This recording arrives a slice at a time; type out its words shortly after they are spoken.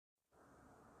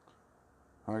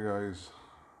Hi guys,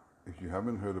 if you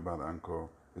haven't heard about Anchor,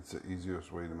 it's the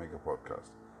easiest way to make a podcast.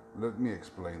 Let me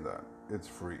explain that. It's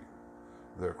free.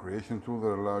 They're a creation tool that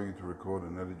allow you to record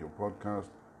and edit your podcast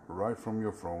right from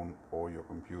your phone or your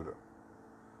computer.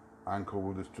 Anchor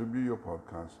will distribute your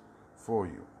podcast for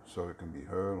you so it can be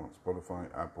heard on Spotify,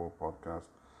 Apple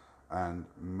Podcasts, and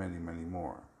many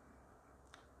more.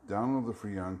 Download the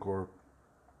free Anchor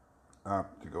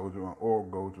app to go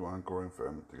to Anchor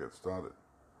FM to get started.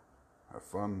 Have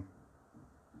fun.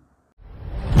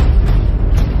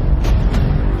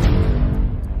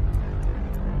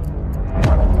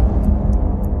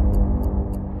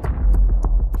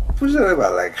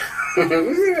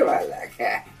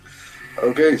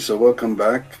 Okay, so welcome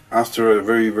back after a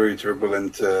very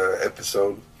turbulent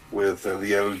episode with the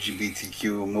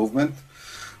LGBTQ movement.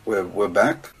 We're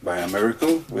back by a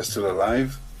miracle. We're still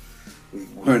alive. We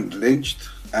weren't lynched,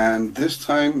 and this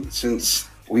time, since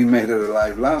we made it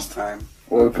alive last time,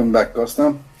 welcome back,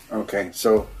 Costa. Okay,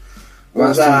 so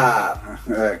What's up?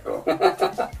 Ecco.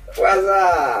 What's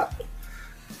up?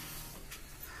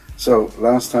 So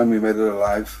last time we made it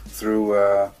alive through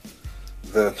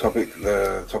the topic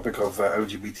of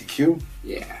LGBTQ.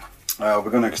 Yeah. We're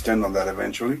going to extend on that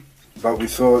eventually, but we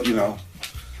thought,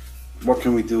 what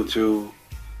can we do to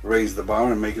raise the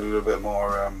bar and make it a little bit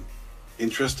more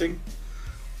interesting?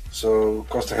 So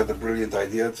Costa had the brilliant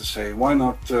idea to say, why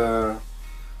not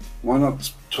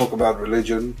talk about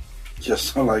religion?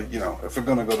 Just so, if we're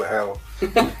gonna go to hell,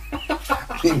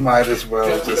 we might as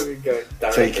well just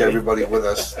take everybody with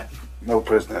us, no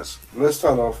prisoners. Let's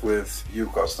start off with you,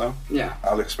 Costa. Yeah.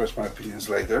 I'll express my opinions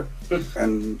later,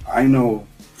 and I know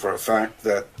for a fact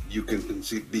that you can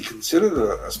be considered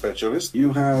a specialist.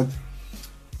 You had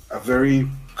a very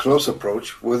close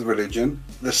approach with religion,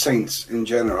 the saints in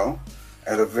general,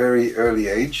 at a very early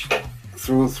age,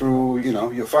 through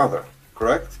your father,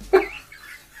 correct?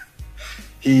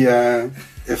 He,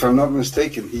 if I'm not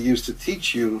mistaken, he used to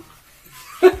teach you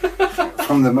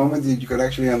from the moment that you could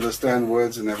actually understand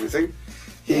words and everything.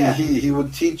 He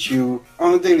would teach you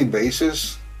on a daily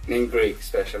basis. In Greek,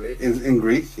 especially. In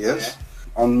Greek, yes.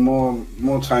 Yeah. On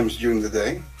more times during the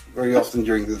day, very often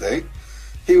during the day.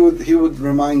 He would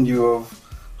remind you of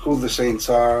who the saints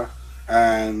are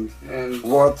and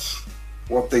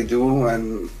what they do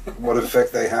and what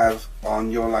effect they have on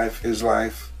your life, his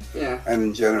life, and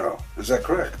in general. Is that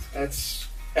correct? That's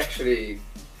actually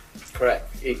correct,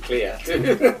 clear.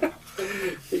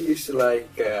 He used to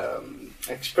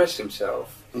express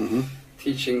himself,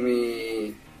 teaching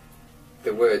me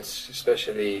the words,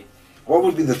 especially. What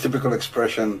would be the typical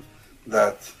expression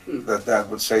that Dad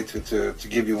would say to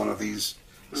give you one of these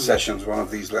sessions, one of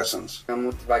these lessons?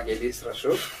 No,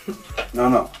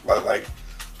 but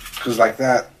because like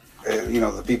that,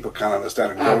 the people can't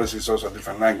understand it. Obviously, it's also a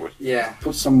different language. Yeah.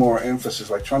 Put some more emphasis,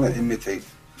 like trying to imitate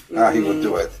how he would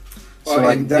do it. So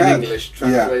in English,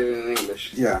 translated in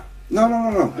English. Yeah.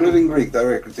 No. Do it in Greek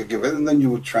directly to give it, and then you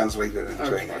would translate it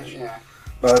into English. Yeah.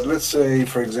 But let's say,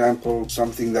 for example,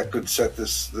 something that could set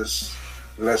this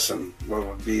lesson, what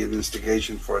would be an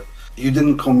instigation for it? You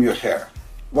didn't comb your hair.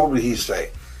 What would he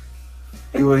say?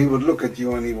 He would look at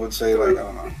you and he would say, I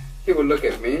don't know. He would look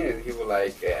at me and he would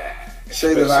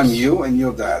say that I'm you and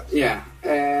you're Dad. Yeah.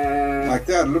 Like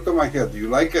that. Look at my hair. Do you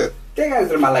like it? Τι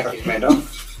έκανες ρε μαλακισμένο?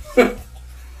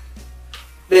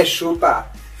 Δεν σου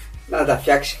είπα να τα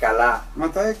φτιάξει καλά. Μα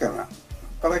τα έκανα.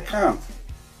 But I can't.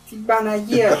 Την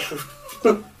Παναγία σου.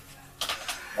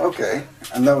 Okay.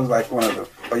 And that was like one of them.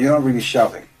 But you're not really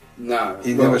shouting. No.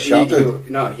 He never shouted?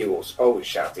 He was always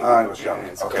shouting. He was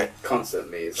shouting. Okay.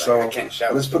 Constantly. It's so I can't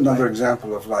shout. Let's put another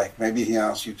example of maybe he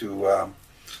asked you to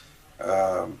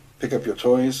pick up your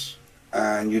toys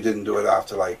and you didn't do it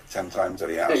after 10 times that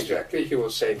he asked. Exactly. He will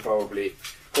say probably,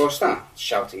 Costa,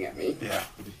 shouting at me. Yeah.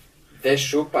 Δεν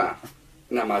σου είπα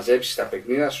να μαζέψεις τα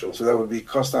παιχνίδια σου. So that would be,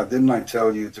 Costa, didn't I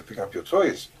tell you to pick up your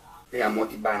toys? Γαμώ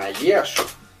την Παναγία σου.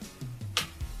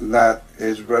 That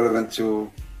is relevant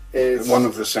to one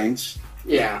of the saints.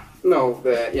 Yeah. No,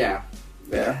 the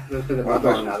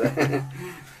Madonna.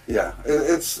 Yeah,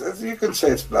 it's you could say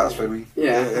it's blasphemy.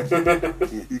 Yeah.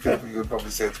 you could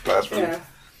probably say it's blasphemy. Yeah.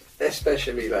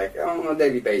 Especially on a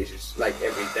daily basis,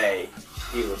 every day,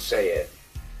 he would say it.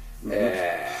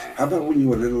 How about when you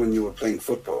were little and you were playing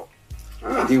football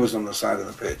and he was on the side of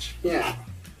the pitch? Yeah.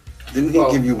 Didn't he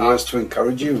give you words to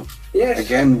encourage you? Yes.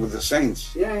 Again with the saints.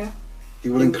 Yeah. He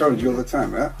will encourage you all the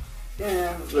time, yeah?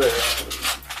 Yeah.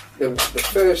 The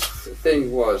first thing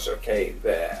was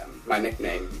my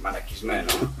nickname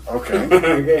Malakismeno. Okay.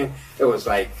 Okay. It was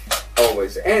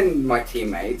always, and my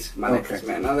teammates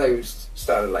Malakismeno, they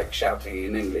started shouting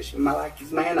in English,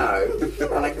 Malakismeno,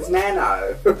 Malakismeno.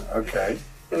 Okay.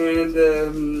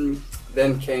 And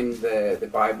then came the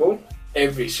Bible.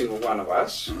 Every single one of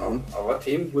us, of our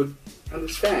team, would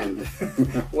understand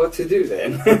what to do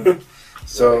then.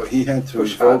 So he had to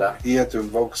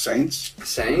invoke saints.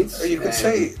 Saints. You could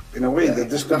say, in a way, that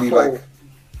this could be whole, like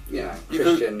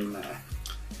Christian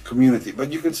community.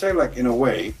 But you could say, like, in a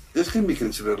way, this can be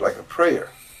considered like a prayer,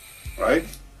 right?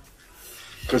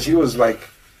 Because he was like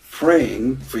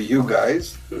praying for you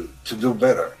guys to do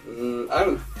better. I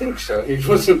don't think so. He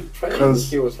wasn't praying.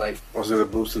 He was like... Was it a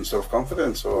boost in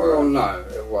self-confidence? Or? Well, no,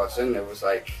 it wasn't. It was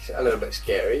like a little bit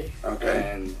scary.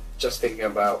 Okay. And just thinking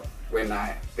about when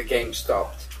the game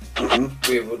stopped,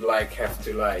 we would like have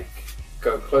to like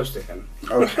go close to him.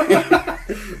 Okay.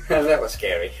 And that was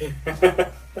scary.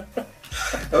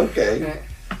 Okay.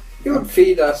 He would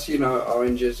feed us,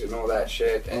 oranges and all that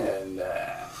shit, and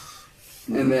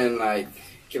then like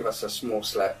give us a small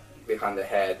slap behind the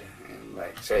head and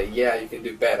like say, yeah, you can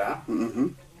do better.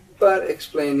 But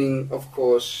explaining, of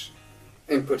course,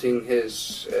 inputting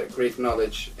his Greek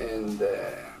knowledge and.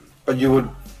 But you would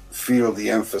feel the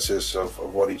emphasis of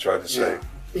what he tried to say.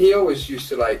 He always used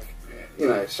to like,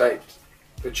 cite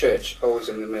the church always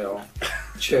in the middle.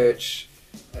 Church,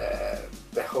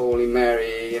 the Holy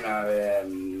Mary,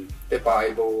 the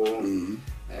Bible,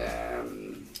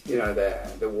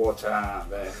 the water.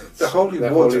 The holy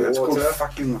water. It's called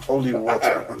fucking holy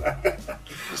water.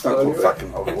 It's not called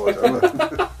fucking holy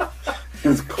water.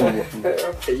 It's called.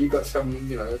 Okay, you got some,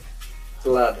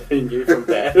 blood in you from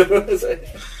that.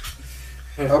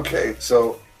 Okay,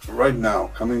 so right now,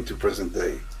 coming to present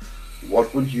day,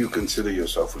 what would you consider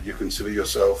yourself? Would you consider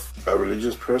yourself a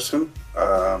religious person,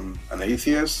 an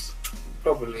atheist,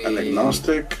 probably an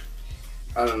agnostic?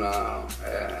 I don't know.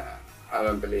 I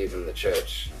don't believe in the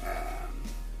church.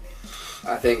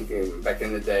 I think back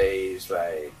in the days,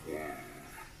 like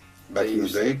Back in the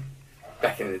day?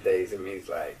 Back in the days, it means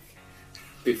like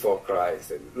before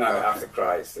Christ, and after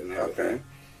Christ and everything.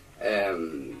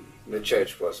 Okay. The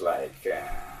church was like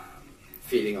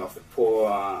feeding off the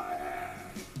poor,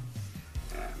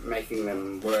 making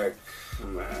them work,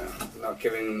 not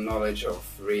giving them knowledge of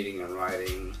reading and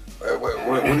writing.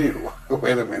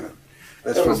 Wait a minute.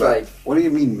 Let's go back. What do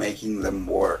you mean making them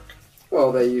work?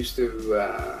 Well, they used to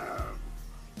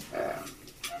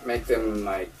make them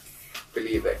like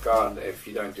believe that God, if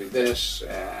you don't do this,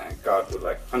 God would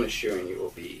like punish you, and you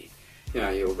will be,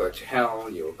 you will go to hell.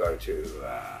 You will go to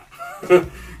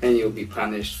and you'll be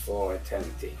punished for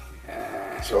eternity.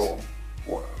 I still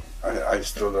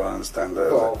don't understand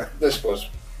that. Well, this was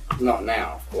not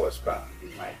now, of course, but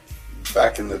like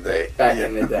back in the day.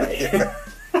 In the day.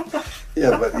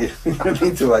 Yeah, but you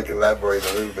need to like elaborate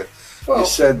a little bit. Well, you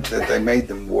said that they made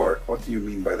them work. What do you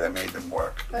mean by they made them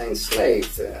work? They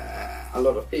enslaved a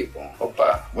lot of people.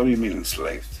 Opa, what do you mean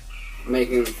enslaved?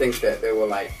 Making them think that they were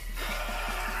like,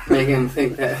 making them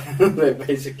think that they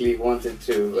basically wanted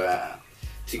to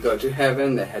go to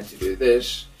heaven. They had to do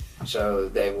this, so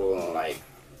they were like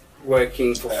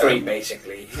working for free,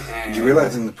 basically. Did you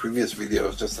realize in the previous video it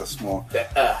was just a small?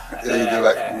 They're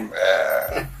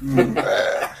like,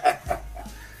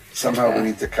 somehow we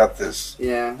need to cut this.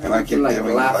 Yeah, and I keep like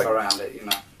giving laugh around it,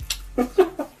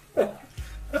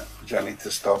 Which I need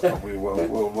to stop, but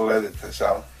we'll edit this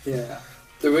out. Yeah,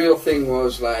 the real thing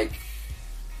was like,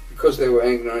 because they were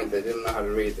ignorant, they didn't know how to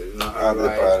read, they didn't know how to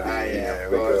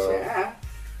write.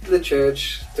 The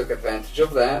church took advantage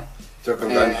of that. Took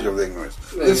advantage of the ignorance.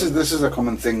 This is a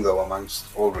common thing though amongst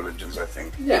all religions, I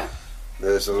think. Yeah.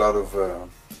 There's a lot of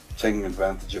taking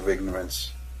advantage of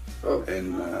ignorance of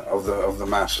the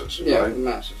masses. Yeah, right? the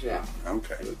masses. Yeah.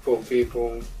 Okay. The poor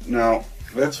people. Now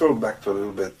let's roll back to a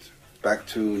little bit back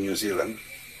to New Zealand,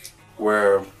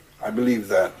 where I believe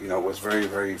that it was very,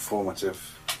 very formative.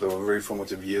 There were very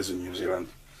formative years in New Zealand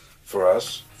for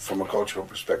us, from a cultural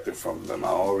perspective, from the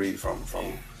Maori, from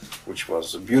which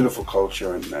was a beautiful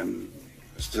culture, and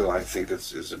still I think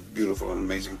it's a beautiful and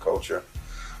amazing culture,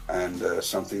 and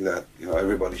something that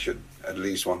everybody should at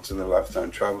least once in a lifetime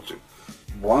travel to.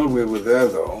 While we were there,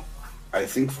 though, I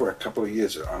think for a couple of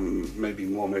years, maybe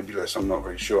more, maybe less, I'm not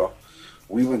very sure,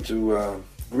 we went to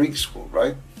Greek school,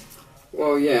 right?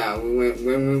 Well, yeah, when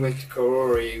we went to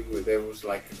Karori, there was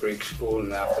like a Greek school in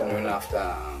the afternoon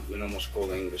after the normal school,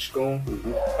 the English school.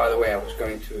 Mm-hmm. By the way, I was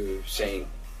going to St.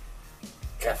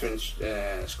 Catherine's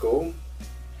school,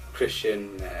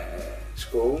 Christian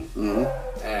school,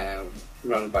 mm-hmm.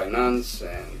 Run by nuns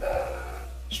and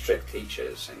strict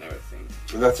teachers and everything.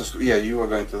 So that's a school. Yeah, you were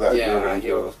going to that. Yeah, you were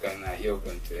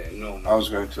going to normal. I was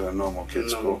going to a normal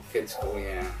kids school. Normal kids school,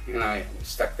 yeah. And I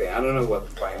stuck there. I don't know what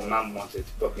my mum wanted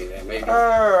to put me there. Maybe.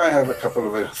 I have a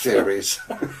couple of theories.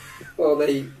 Well,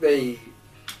 they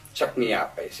chucked me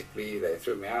out, basically. They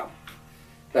threw me out.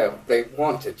 They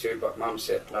wanted to, but Mum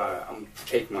said, no, I'm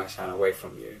taking my son away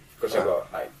from you. Because I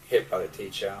got like hit by the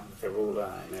teacher with a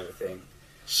ruler and everything.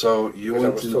 So you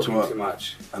went into too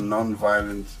much. a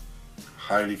non-violent,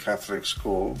 highly Catholic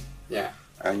school. Yeah.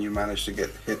 And you managed to get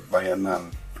hit by a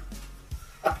nun.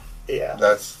 Yeah.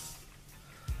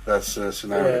 That's a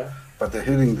scenario. Yeah. But the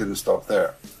hitting didn't stop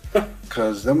there.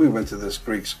 Because then we went to this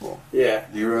Greek school. Yeah.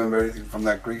 Do you remember anything from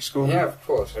that Greek school? Yeah, of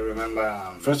course. I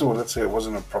remember. First of all, let's say it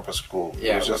wasn't a proper school.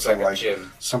 Yeah, it was just like a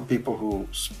gym. Some people who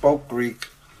spoke Greek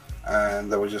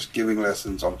and they were just giving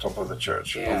lessons on top of the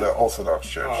church, Yeah. on the Orthodox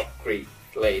church. Oh, Greek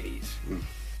ladies.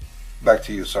 Back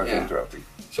to you, sorry for interrupting.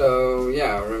 So,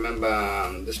 yeah, I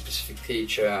remember the specific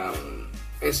teacher.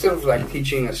 Instead of like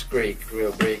teaching us Greek,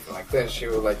 real Greek like this, she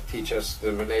would like teach us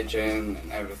the religion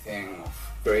and everything of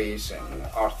Greece and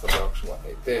Orthodox, what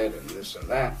they did and this and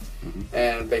that.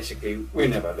 And basically, we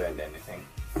never learned anything.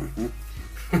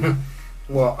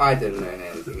 Well, I didn't learn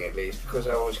anything at least because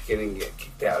I was getting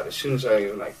kicked out as soon as I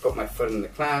like put my foot in the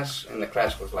class, and the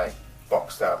class was like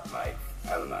boxed up, like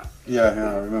I don't know. Yeah,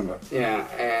 I remember. Yeah,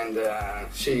 and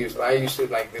I used to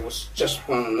like there was just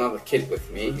another kid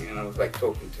with me, and I was like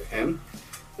talking to him,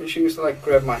 and she used to like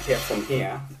grab my hair from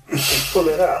here and pull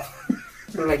it up,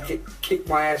 and like kick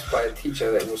my ass by a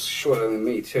teacher that was shorter than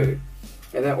me too,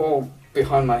 and then all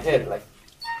behind my head, like.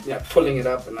 Yeah, pulling it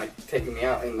up and like taking me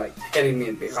out and like hitting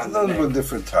me behind the neck. Those were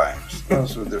different times.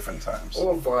 Those were different times.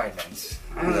 All violence.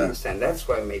 I don't understand. That's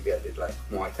why maybe I did like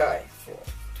Muay Thai for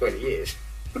 20 years.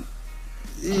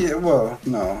 Yeah, well,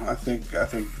 no, I think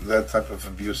that type of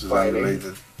abuse is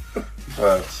unrelated.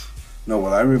 But no,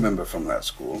 what I remember from that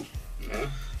school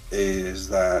is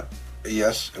that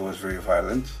yes, it was very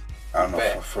violent. I don't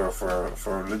know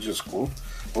for religious school,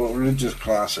 or religious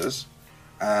classes.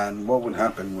 And what would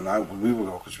happen when we would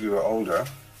go, because we were older,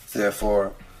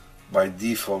 therefore, by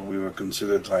default, we were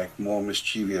considered like more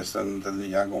mischievous than the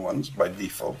younger ones, by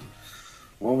default.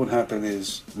 What would happen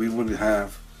is we would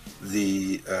have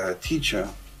the teacher,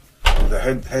 the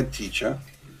head teacher,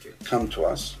 come to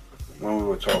us when we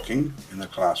were talking in the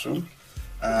classroom,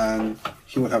 and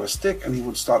he would have a stick and he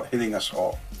would start hitting us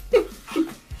all.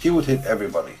 He would hit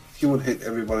everybody. He would hit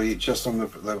everybody just on the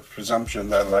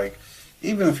presumption that like,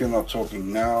 even if you're not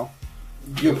talking now,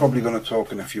 you're probably going to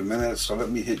talk in a few minutes, so let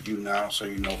me hit you now so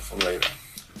you know for later.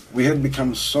 We had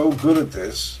become so good at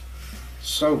this,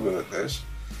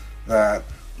 that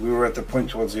we were at the point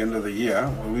towards the end of the year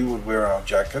where we would wear our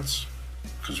jackets,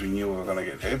 because we knew we were going to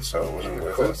get hit, so it wasn't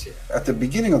worth it. At the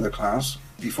beginning of the class,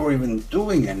 before even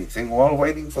doing anything, while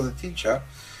waiting for the teacher,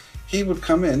 he would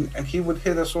come in and he would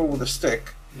hit us all with a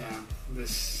stick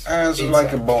as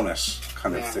like a bonus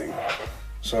kind of thing.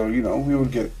 So, you know, we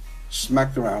would get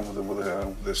smacked around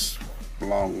with this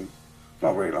long,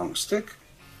 not very long stick.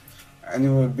 And it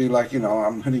would be like, you know,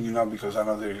 I'm hitting you now because I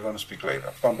know that you're going to speak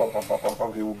later. Bum, bum, bum, bum, bum,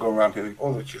 bum. He would go around hitting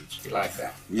all the kids. He liked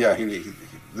that. Yeah,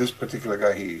 this particular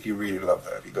guy, he really loved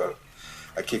that. He got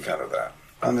a kick out of that.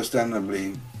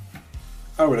 Understandably,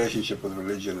 our relationship with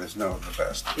religion is not the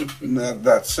best.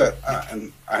 That said,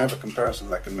 and I have a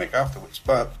comparison I can make afterwards,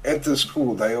 but at the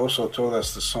school, they also taught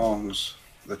us the songs,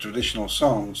 the traditional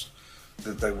songs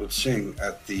that they would sing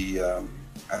at the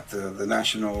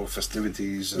national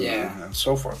festivities and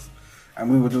so forth. And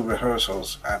we would do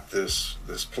rehearsals at this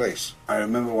place. I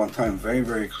remember one time very,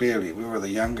 very clearly, we were the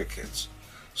younger kids.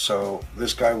 So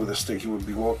this guy with a stick, he would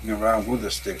be walking around with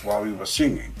a stick while we were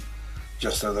singing,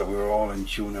 just so that we were all in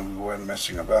tune and we weren't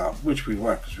messing about, which we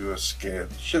weren't because we were scared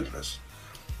shitless.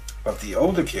 But the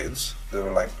older kids, they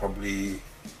were like probably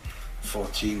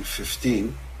 14,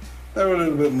 15, they were a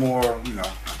little bit more, you know,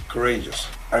 courageous.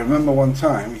 I remember one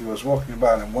time he was walking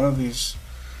about and one of these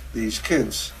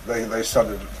kids, they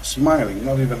started smiling,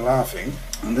 not even laughing.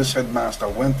 And this headmaster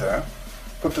went there,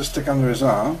 put the stick under his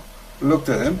arm, looked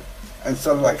at him, and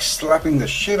started like slapping the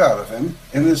shit out of him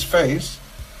in his face.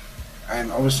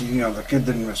 And obviously, you know, the kid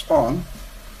didn't respond.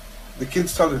 The kid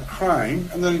started crying,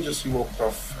 and then he walked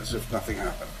off as if nothing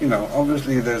happened. You know,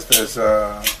 obviously there's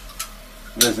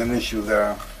an issue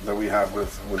there that we have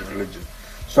with religion.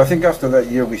 So I think after that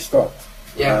year we stopped.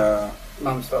 Yeah,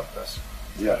 Mum stopped us.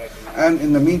 Yeah, and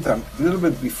in the meantime, a little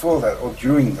bit before that or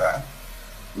during that,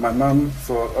 my mum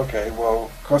thought, okay,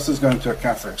 well, Costa's going to a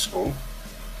Catholic school.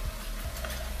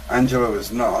 Angelo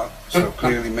is not, so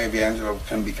clearly maybe Angelo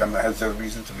has a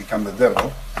reason to become the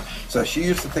devil. So she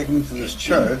used to take me to this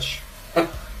church where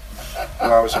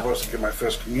I was supposed to get my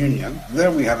first communion.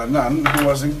 There we had a nun who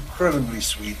was incredibly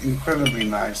sweet, incredibly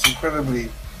nice, incredibly,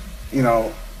 you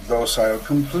know, docile,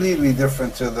 completely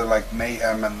different to the like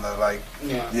mayhem and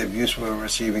the abuse we were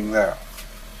receiving there.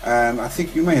 And I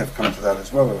think you may have come to that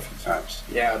as well a few times.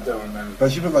 Yeah, I don't remember.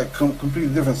 But she was like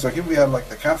completely different. So here we had like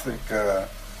the Catholic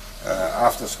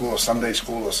after school or Sunday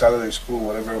school or Saturday school,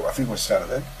 whatever. I think it was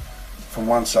Saturday. From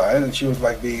one side, and she was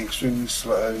like being extremely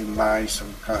nice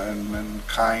and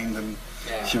kind, and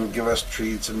Yeah. she would give us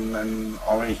treats and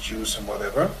orange juice and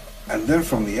whatever. And then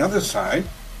from the other side,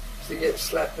 So you get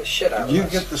slapped the shit out of you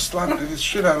us. get the slap the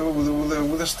shit out of it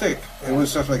with a stick. It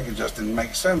was just like it just didn't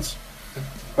make sense.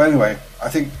 But anyway, I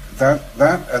think that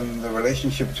and the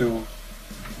relationship to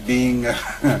being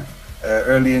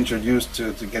early introduced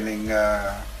to getting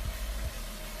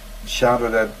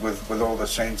shouted at with all the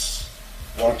saints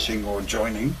watching or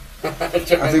joining, I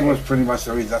think it was pretty much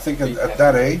the reason. I think at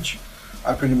that age,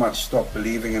 I pretty much stopped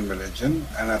believing in religion,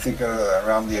 and I think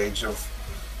around the age of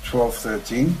 12,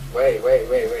 13. Wait.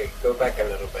 Go back a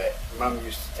little bit. Mum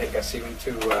used to take us even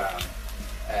to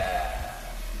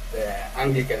the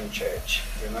Anglican church,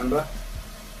 remember?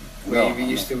 No, We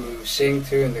used to sing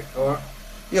too in the car.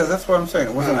 Yeah, that's what I'm saying.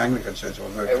 It wasn't Anglican church. It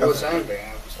was a It was Catholic. Anglican.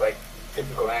 It was like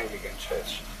typical Anglican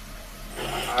church.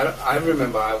 I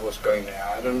remember I was going there.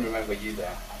 I don't remember you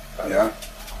there. But Yeah.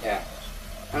 Yeah.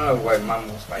 I don't know why Mum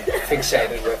was like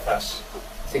fixated with us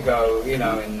to go, you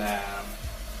know,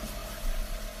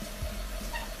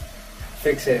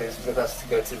 fixated with us to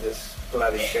go to this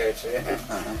bloody church. Yeah.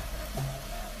 Uh-huh.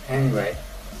 Anyway.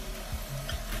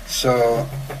 So,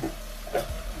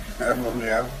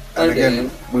 yeah. I And again,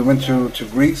 didn't. we went to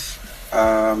Greece.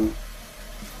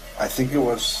 I think it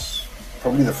was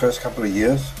probably the first couple of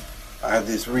years. I had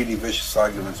these really vicious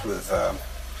arguments with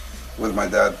my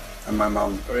dad and my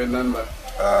mom I remember,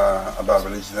 about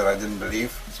religion that I didn't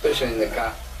believe. especially in the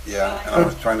car. Yeah, and I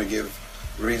was trying to give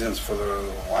reasons for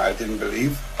why I didn't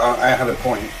believe. I had a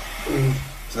point,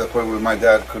 to the point where my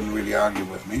dad couldn't really argue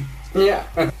with me. Yeah.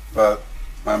 But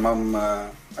my mom, I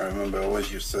remember,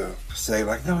 always used to say,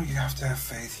 like, no, you have to have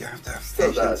faith, you have to have Still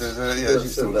patience. does. Yeah, she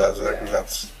still does. yeah.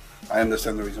 I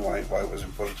understand the reason why it was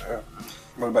important to her.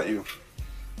 What about you?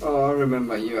 Oh, I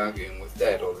remember you arguing with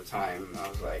Dad all the time. I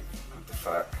was like, what the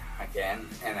fuck? Again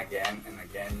and again and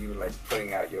again. You were like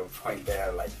putting out your point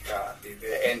there, like,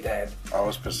 and Dad. I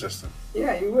was persistent.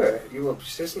 Yeah, you were. You were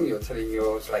persistent. You were telling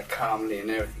yours like calmly and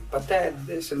everything. But Dad,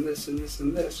 this and this and this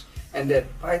and this. And Dad,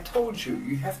 I told you,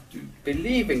 you have to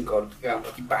believe in God.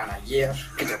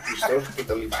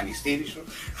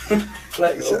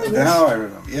 Like, all this. Now I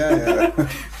remember. Yeah.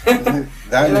 Now And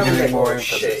you're I was giving like, more oh,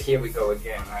 shit, emphasis. here we go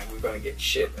again. Right? We're gonna get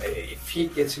shit. If he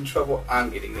gets in trouble, I'm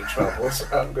getting in trouble. So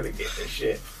I'm gonna get the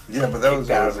shit. Yeah, but that was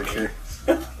Kicked always out.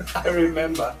 the case. I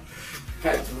remember. I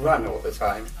had to run all the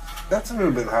time. That's a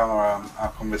little bit how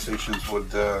our conversations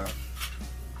would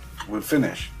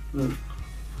finish. Mm.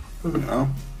 You know?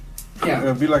 It Yeah.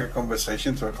 would be like a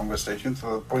conversation to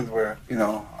the point where, you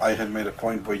know, I had made a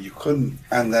point where you couldn't,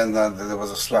 and then there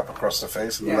was a slap across the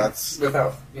face, and Yeah. that's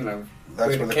Without, you know, where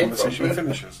where the it came conversation from.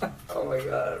 finishes. Oh my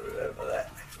god, I remember that.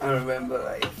 I remember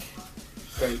like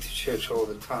going to church all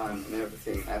the time and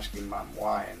everything, asking Mom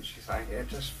why, and she's like, "Yeah,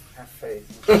 just have faith."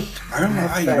 I remember,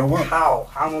 Have you know faith. what? How?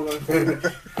 How am I going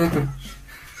to?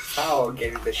 How I'm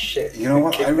getting the shit? You know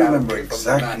what? kicked I out of remember me from the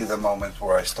exactly nuns. the moment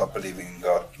where I stopped believing in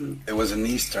God. It was in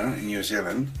Easter in New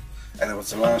Zealand, and it was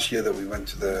the last year that we went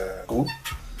to the school.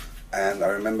 And I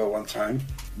remember one time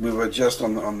we were just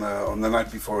on the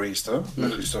night before Easter, the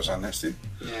Christos Anesti,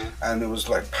 Yeah. and it was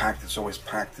like packed. It's always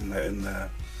packed in the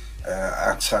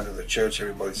outside of the church.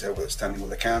 Everybody's there with standing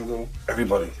with a candle. There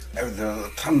were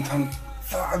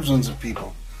thousands of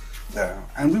people there,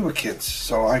 and we were kids,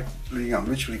 so I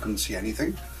literally couldn't see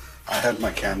anything. I had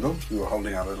my candle. We were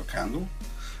holding our little candle,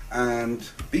 and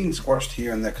being squashed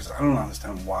here and there, because I don't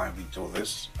understand why we do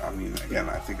this. I mean, again,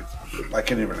 I think it's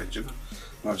like any religion.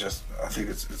 Not just, I think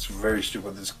it's very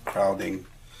stupid, this crowding,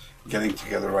 getting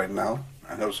together right now,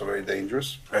 and also very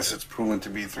dangerous, as it's proven to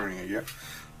be during a year.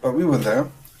 But we were there,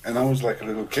 and I was like a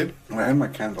little kid, and I had my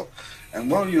candle. And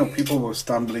while, you know, people were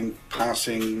stumbling,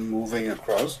 passing, moving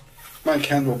across, my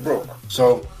candle broke.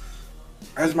 So,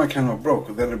 as my candle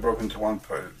broke, then it broke into one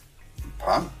part,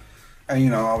 and, you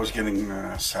know, I was getting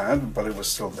sad, but it was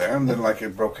still there, and then, like,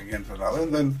 it broke again to another,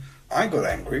 and then I got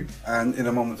angry, and in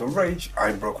a moment of rage,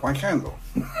 I broke my candle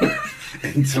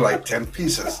into like 10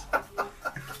 pieces.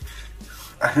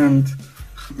 And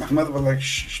my mother was like,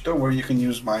 shh, don't worry, you can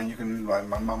use mine, you can use mine.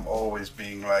 My mom always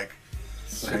being like,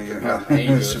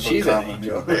 Angel. super She's calm, an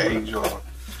you angel. know, the angel of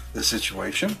the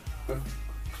situation.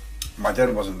 My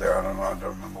dad wasn't there, I don't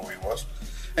remember where he was.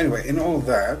 Anyway, in all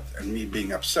that, and me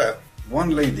being upset,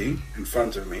 one lady in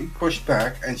front of me pushed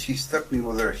back and she stepped me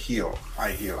with her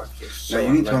high heel. So Now you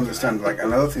need to unlucky, understand, man. like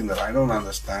another thing that I don't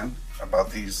understand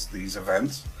about these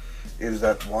events is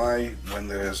that why, when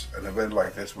there's an event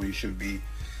like this, where you should be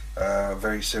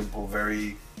very simple,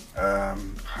 very, how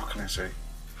can I say?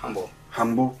 Humble,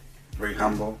 very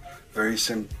humble, very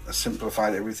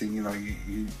simplified everything. You know,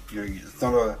 it's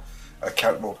not a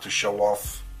catwalk to show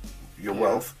off your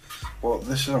wealth. Well,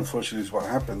 this is unfortunately is what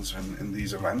happens in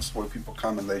these events, where people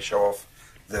come and they show off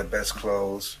their best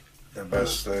clothes, their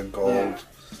best gold,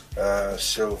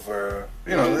 silver.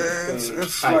 You know,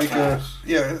 it's like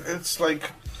it's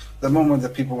like the moment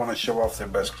that people want to show off their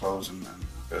best clothes and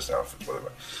best outfits,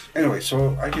 whatever. Anyway,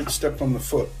 so I get stepped on the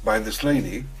foot by this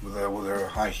lady with her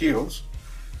high heels,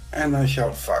 and I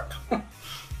shout "fuck."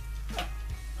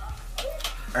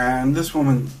 And this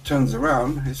woman turns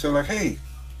around and said like, "Hey,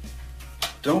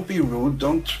 don't be rude,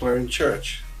 don't swear in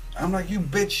church." I'm like, "You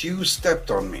bitch, you stepped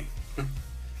on me."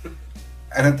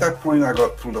 And at that point I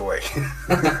got pulled away.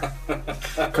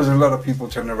 Because a lot of people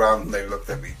turned around and they looked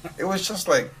at me. It was just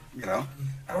like, you know,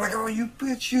 I'm like, "Oh, you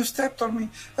bitch, you stepped on me."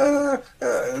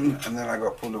 And then I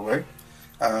got pulled away.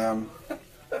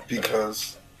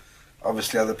 Because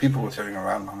obviously other people were turning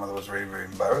around. My mother was very, very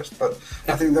embarrassed. But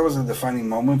I think that was a defining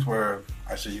moment where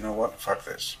I said, "You know what, fuck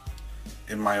this."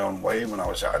 In my own way, when I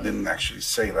didn't actually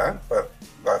say that, but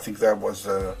I think that was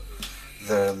the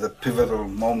pivotal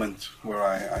moment where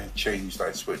I changed,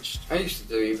 I switched. I used to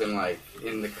do even like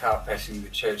in the car passing the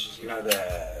churches, you know,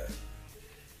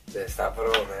 the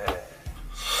Stavro,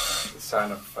 the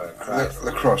sign of Christ.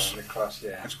 The cross. The cross,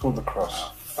 yeah. It's called the cross.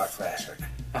 Oh, fuck that.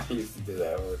 I used to do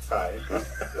that all the time.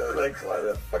 Like, why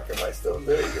the fuck am I still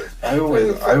doing this? I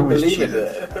always cheated.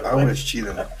 I always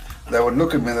cheated. They would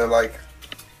look at me, they're like,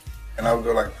 and I would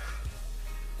go like,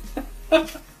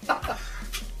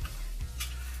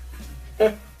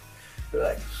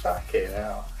 like, fucking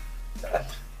hell.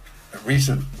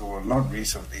 Not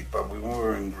recently, but we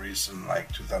were in Greece in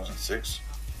like 2006.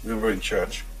 We were in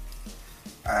church.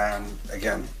 And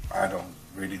again, I don't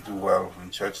really do well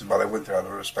in churches, but I went there out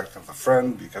of respect of a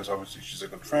friend, because obviously she's a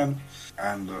good friend,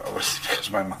 and obviously because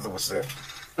my mother was there.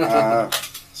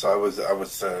 So I was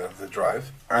the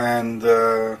drive. And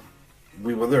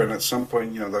we were there, and at some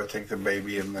point, you know, they take the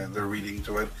baby and they're reading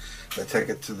to it. They take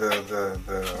it to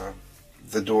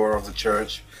the door of the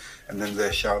church, and then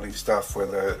they're shouting stuff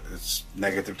whether it's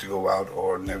negative to go out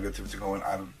or negative to go in.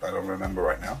 I don't remember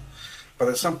right now. But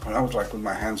at some point, I was like with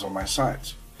my hands on my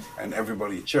sides, and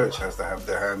everybody in church has to have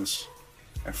their hands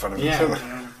in front of each other.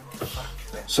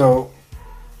 So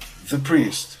the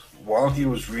priest, while he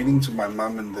was reading to my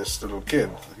mum and this little kid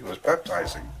he was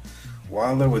baptizing,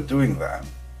 while they were doing that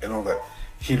and all that,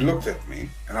 he looked at me,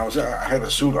 and I had a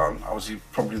suit on. I was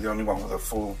probably the only one with a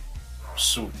full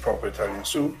suit, proper Italian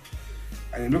suit.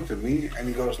 And he looked at me and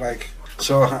he goes like,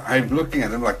 so I'm looking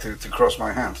at him like to cross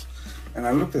my hands. And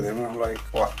I looked at him and I'm like,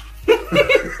 "What?"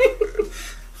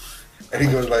 And he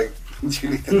goes like,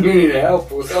 "You need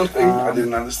help or something?" I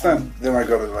didn't understand. Then I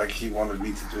got it like he wanted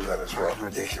me to do that as well.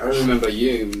 Ridiculous. I remember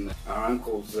you, our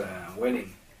uncle's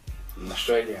wedding in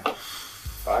Australia.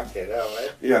 Fuck it,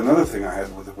 right? Yeah, another thing I had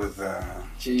with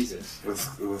Jesus,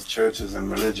 with churches and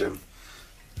religion.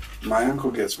 My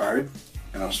uncle gets married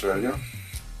in Australia,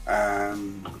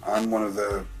 and I'm one of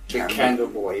the candle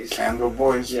boys. Candle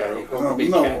boys. Yeah, you got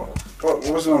no. Well,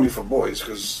 it wasn't only for boys,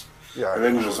 because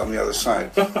Irene was on the other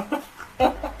side.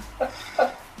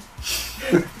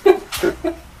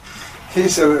 He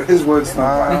said his words,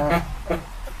 but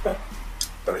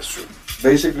it's true.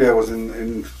 Basically, I was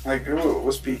in like,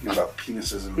 we're speaking about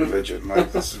penises and religion.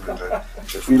 Like, this is really,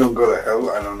 if we don't go to hell,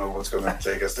 I don't know what's going to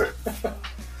take us there.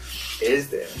 Is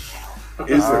there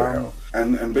hell?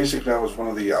 And basically, I was one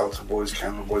of the altar boys,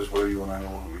 candle boys, whatever you want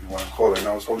to call it. And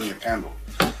I was holding a candle,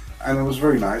 and it was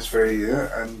very nice,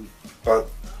 but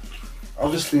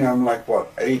obviously, I'm like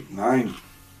what, 8, 9,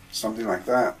 something like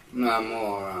that. No,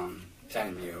 more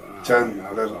 10 years. 10,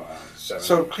 11.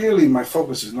 So clearly my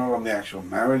focus is not on the actual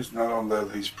marriage, not on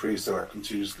these priests that are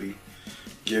continuously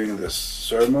giving this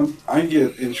sermon. I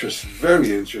get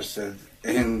very interested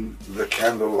in the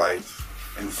candlelight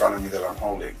in front of me that I'm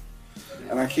holding.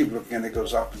 And I keep looking, and it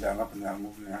goes up and down, moving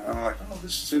around. And I'm like, "Oh,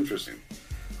 this is interesting."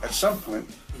 At some point,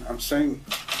 I'm saying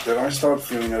that I start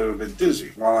feeling a little bit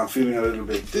dizzy. While I'm feeling a little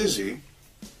bit dizzy,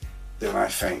 then I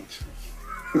faint.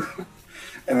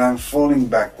 And I'm falling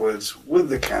backwards with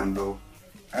the candle,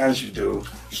 as you do.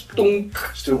 Stunk.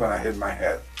 Still when I hit my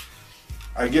head.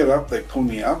 I get up, they pull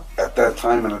me up. At that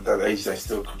time and at that age, they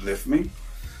still could lift me.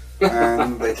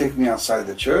 And they take me outside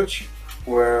the church,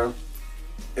 where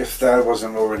if that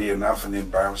wasn't already enough and the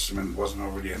embarrassment wasn't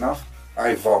already enough,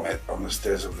 I vomit on the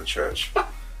stairs of the church.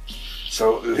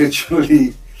 So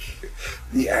literally,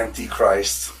 the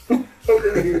Antichrist.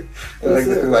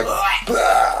 like,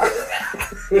 blah.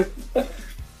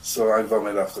 So I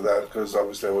vomited after that because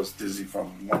obviously I was dizzy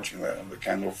from watching the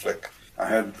candle flick. I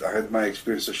had my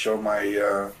experience to show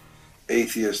my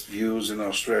atheist views in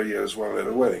Australia as well at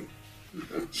a wedding.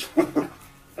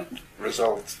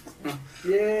 Result.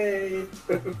 Yay!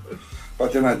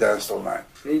 But then I danced all night.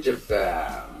 In Egypt,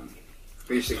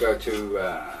 we used to go to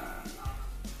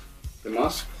the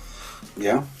mosque.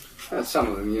 Yeah. Some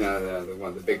of them, you know,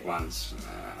 the big ones,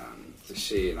 to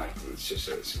see, like the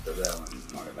Citadel and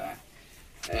all of that.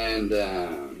 And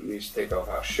we used to take off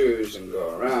our shoes and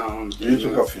go around. You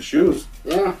took off your shoes?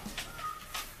 Yeah.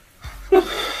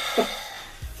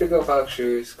 Took off our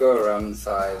shoes, go around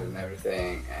inside and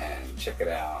everything, and check it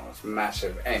out. It was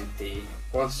massive, empty.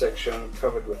 One section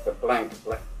covered with a black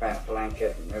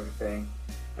blanket and everything.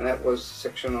 And that was a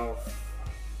section of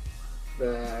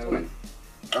the women.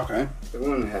 Okay. The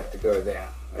women had to go there.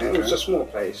 And Okay. it was a small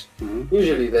place. Mm-hmm.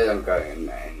 Usually they don't go in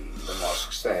the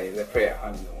mosques. They pray at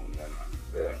home, the women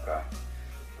they don't go.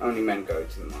 Only men go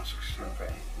to the mosques and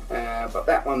pray. But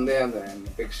that one there, in the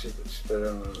big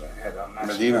citadel, had a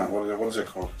massive... Medina, what is it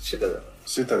called? Citadel.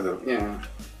 Citadel. Yeah.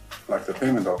 Like the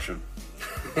payment option.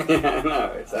 Yeah,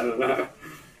 no, I don't know.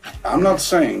 I'm not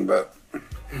saying, but...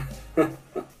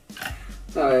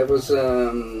 No, it was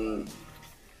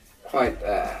quite...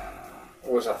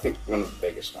 it was, I think, one of the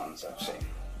biggest ones I've seen.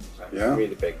 So Yeah?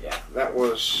 Really big, yeah. That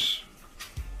was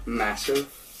massive.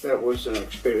 That was an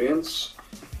experience.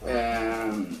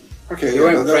 Okay, You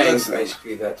weren't praying that's,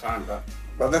 basically that time,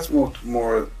 but that's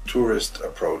more a tourist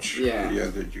approach. Yeah.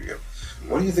 That you get.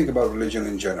 What do you think about religion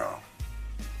in general?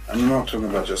 I'm not talking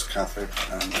about just Catholic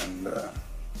and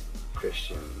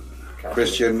Christian, Catholic,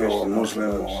 Christian or Christian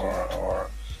Muslim Orthodox, or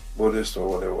Buddhist or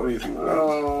whatever. What do you think about it?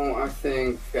 Oh, I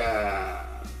think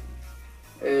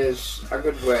is a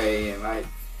good way, like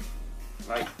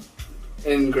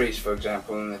in Greece, for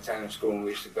example, in the Italian school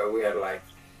we used to go, we had like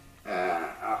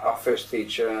our first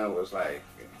teacher was like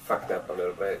fucked up a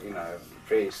little bit, you know,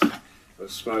 priest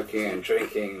was smoking and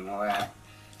drinking and all that.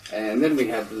 And then we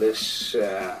had this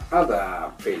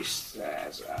other priest,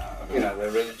 you know,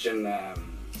 the religion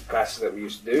classes that we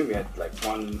used to do. We had like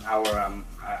 1 hour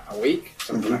a week,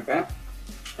 something like that.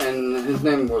 And his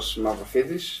name was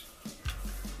Mavrophidis.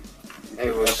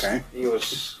 It was, Okay. he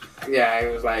was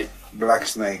like Black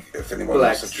Snake, if anyone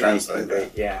black wants to translate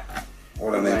snake, that. yeah.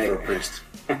 What a name for a Like- priest.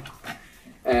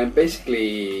 And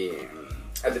basically,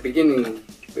 at the beginning,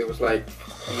 it was like,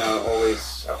 you know,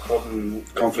 always a problem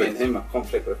with Conflict. me and him, a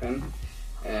conflict with him.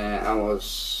 I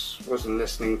wasn't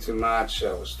listening too much.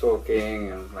 I was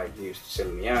talking, and like he used to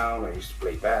send me out. I used to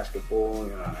play basketball.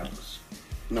 You know, that was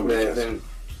Nobody the,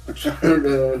 cares.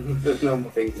 the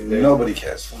normal thing to do. Nobody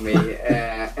cares. For me.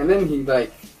 And then he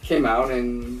like came out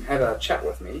and had a chat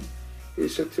with me. He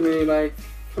said to me like,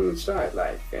 "Come inside.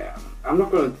 Like, I'm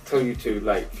not going to tell you to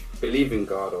like believe in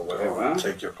God or whatever. Oh,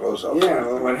 take your clothes off. Yeah,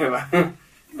 or whatever.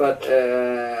 But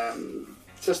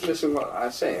just listen what I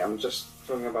say. I'm just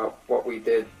talking about what we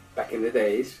did back in the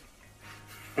days,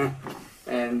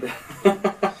 and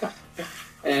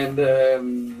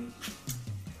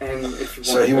and if you want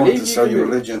So he to wanted believe, to sell can you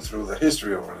believe. religion through the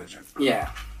history of religion. Yeah,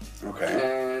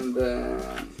 Okay. and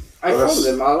I Well,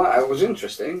 found it was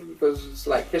interesting because it's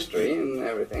like history and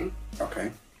everything.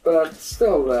 Okay. But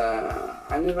still,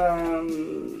 I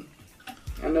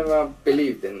never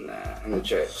believed in the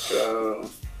church. So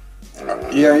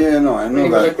Yeah, no, I know he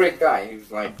was a that. great guy. He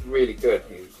was like really good.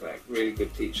 He was like really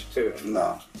good teacher too. And,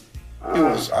 No.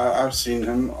 I've seen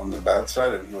him on the bad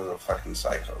side, and he was a fucking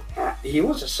psycho. he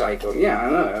was a psycho. Yeah, I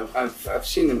know. I've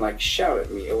seen him like shout at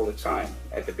me all the time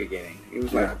at the beginning. He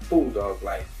was like Yeah. a bulldog,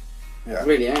 like Yeah.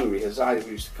 really angry. His eyes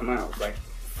used to come out. I was like,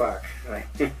 fuck. Like,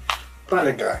 but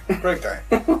Great guy. Great guy.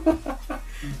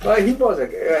 well,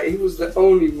 he was the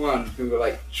only one who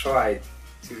like tried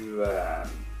to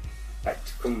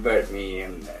convert me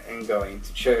and going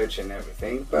to church and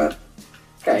everything. But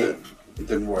okay, It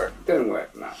didn't work. didn't work.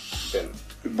 No, didn't.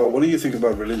 But what do you think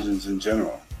about religions in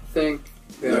general? Think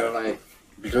they're like.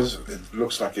 Because it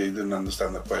looks like you didn't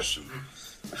understand the question.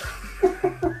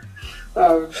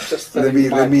 Just Let me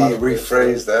telling my part of it.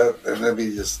 rephrase that, and let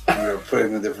me just put it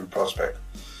in a different prospect.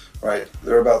 Right,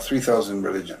 there are about 3,000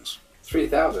 religions.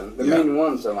 3,000. The Yeah. main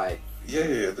ones are like. Yeah,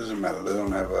 it doesn't matter. They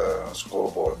don't have a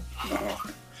scoreboard. No,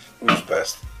 who's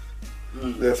best?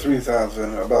 There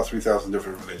are about 3,000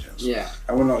 different religions. Yeah.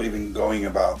 And we're not even going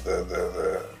about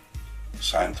the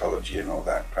Scientology and all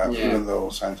that crap, Yeah. even though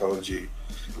Scientology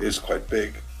is quite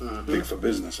big, Mhm. big for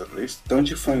business at least. Don't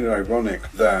you find it ironic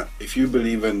that if you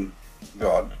believe in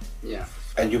God, Yeah.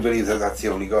 and you believe that that's the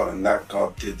only God, and that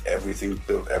God did everything,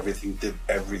 built everything, did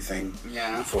everything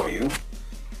Yeah. for you,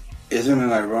 isn't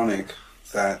it ironic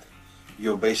that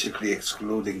you're basically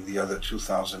excluding the other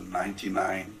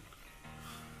 2,099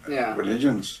 Yeah.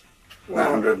 religions,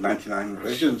 Well, 999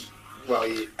 religions. well,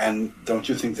 And don't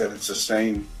you think that it's the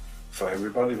same for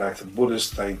everybody? Like the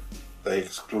Buddhists, they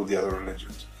exclude the other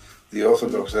religions. The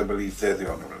Orthodox, they believe they're the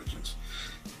only religions.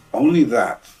 Only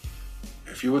that,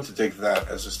 if you were to take that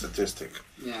as a statistic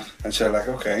yeah. and say like,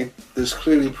 okay, this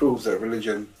clearly proves that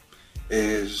religion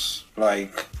is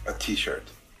like a t-shirt.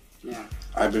 Yeah.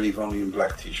 I believe only in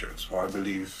black t-shirts, or I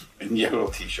believe in yellow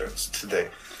t-shirts today.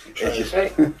 Try to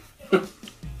say.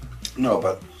 No,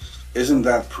 but isn't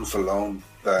that proof alone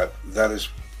that that is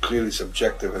clearly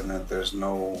subjective and that there's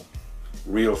no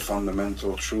real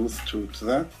fundamental truth to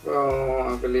that?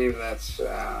 Well, I believe that's.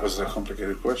 Was it a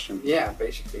complicated question? Yeah,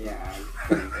 basically, yeah. I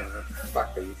think the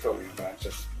fuck are you talking about?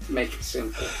 Just make it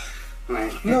simple.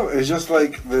 Like, No, it's just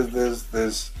like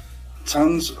there's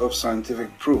tons of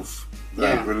scientific proof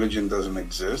that Yeah. religion doesn't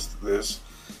exist. There's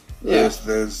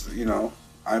you know,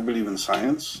 I believe in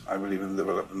science. I believe in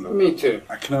development of. me too.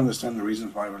 I can understand the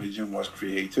reasons why religion was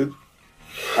created.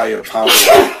 Higher powers.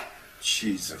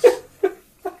 Jesus.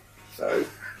 So,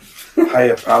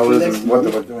 Higher powers Let's and what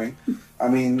they were doing. I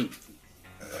mean,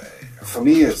 for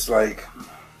me, it's like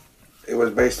it was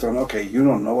based on, okay, you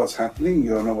don't know what's happening. You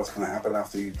don't know what's going to happen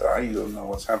after you die. You don't know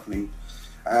what's happening.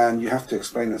 And you have to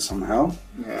explain it somehow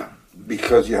yeah.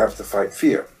 because you have to fight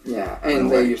fear. Yeah, In a and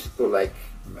way. they used to put like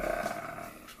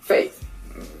faith,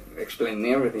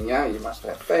 explaining everything. Yeah, you must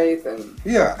have faith, and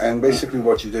Yeah, and basically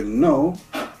what you didn't know,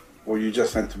 or you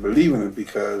just had to believe in it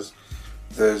because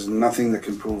there's nothing that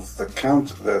can prove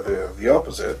the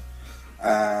opposite,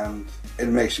 and it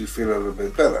makes you feel a little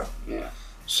bit better. yeah,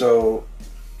 So,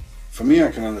 for me, I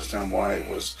can understand why it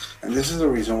was, and this is the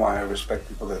reason why I respect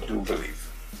people that do believe.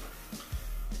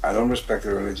 I don't respect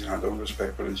their religion. I don't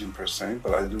respect religion per se,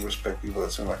 but I do respect people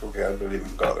that say like, okay, I believe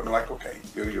in God. I'm like, okay,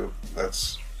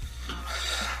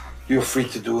 you're free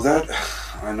to do that.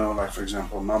 I know, like for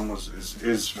example, Mum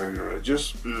is very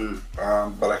religious,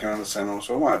 but I can understand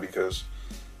also why, because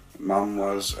Mum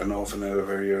was an orphan at a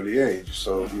very early age,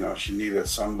 so you know she needed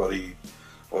somebody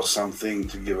or something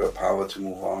to give her power to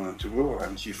move on and to grow,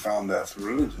 and she found that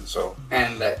through religion. So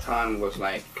and that time was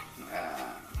like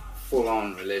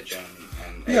full-on religion,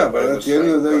 and yeah, but everybody at was the end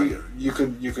of the like, day, you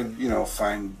could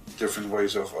find different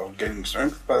ways of gaining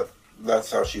strength, but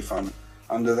that's how she found it.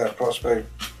 Under that prospect,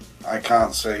 I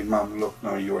can't say, Mom, look,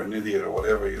 no, you're an idiot or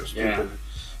whatever, you're stupid,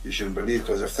 you shouldn't believe,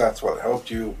 because if that's what helped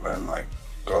you, then like,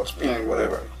 Godspeed,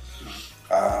 whatever.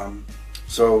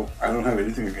 So I don't have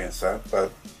anything against that,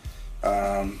 but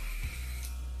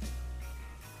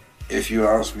if you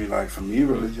ask me, like for me,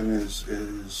 religion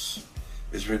is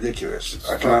ridiculous. It's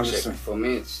I can toxic. understand. For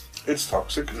me, It's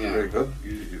toxic. It's Yeah. very good.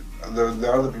 There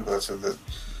are other people that said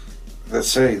that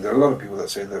say there are a lot of people that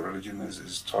say that religion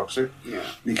is toxic yeah,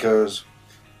 because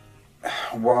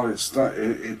while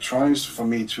it tries for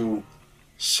me to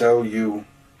sell you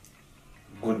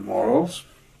good morals,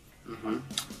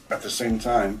 at the same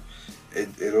time,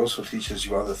 it also teaches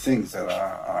you other things that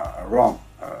are wrong,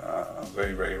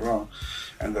 very, very wrong,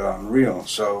 and that are unreal.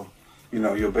 So, you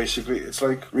know, you're basically, it's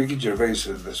like Ricky Gervais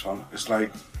said this one, it's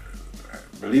like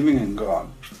believing in God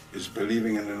is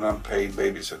believing in an unpaid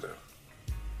babysitter.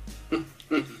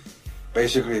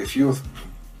 Basically, if you're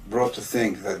brought to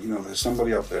think that, you know, there's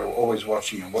somebody up there always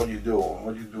watching you, what you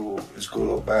do is good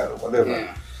or bad or whatever,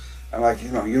 yeah, and like, you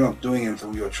know, you're not doing it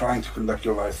until you're trying to conduct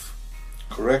your life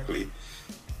correctly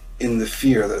in the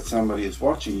fear that somebody is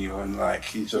watching you, and like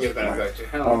he's just you're gonna like, go to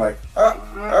hell. I'm like,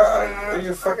 are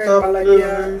you fucked up?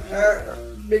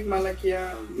 Big Malakia.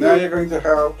 Now you're going to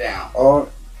hell. Down. Or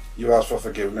you ask for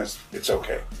forgiveness, it's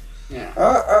okay.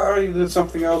 Yeah. You did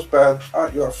something else bad,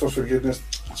 you ask for forgiveness,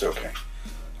 it's okay.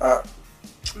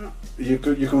 You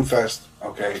confessed,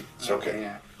 okay, it's okay.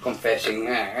 Yeah. Confessing.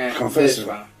 Confessing. This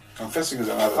one. Confessing is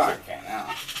another thing. Fucking hell.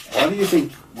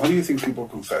 Why do you think people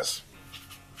confess?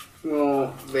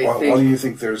 Well, they Why think. do you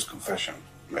think there is confession?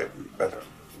 Maybe better.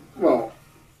 Well,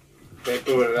 they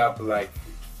brought it up like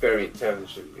very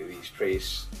intelligently, these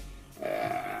priests,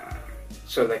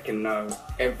 so they can know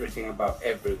everything about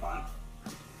everyone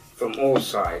from all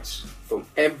sides, from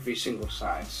every single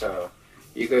side. So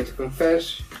you go to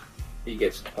confess, he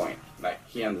gets the point. Like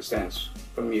he understands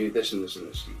from you this and this and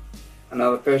this.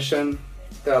 Another person,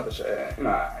 the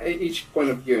other, each point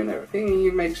of view and everything, and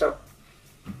he makes up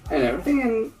and everything,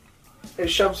 and it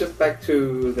shoves it back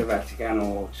to the Vatican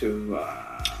or to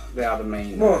the other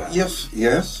main. Well, yes,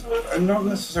 and not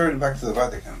necessarily back to the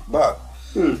Vatican, but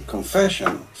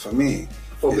confession for me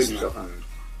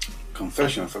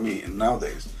confession for me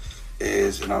nowadays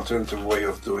is an alternative way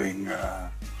of doing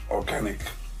organic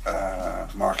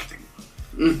marketing.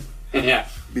 Yeah.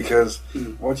 Because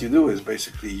what you do is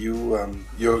basically you're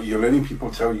letting people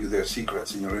tell you their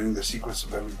secrets, and you're letting the secrets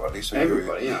of everybody. So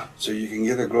so you can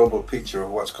get a global picture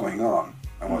of what's going on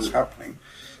and what's happening,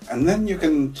 and then you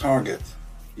can target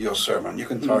your sermon. You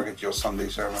can target your Sunday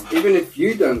sermon. Even if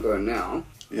you don't go now,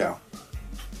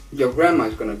 your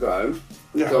grandma's gonna go.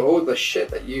 So all the shit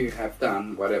that you have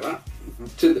done, whatever,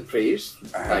 to the priest,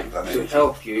 to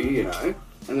help you, you know,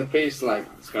 and the priest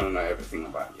is gonna know everything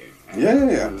about you.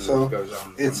 And So it goes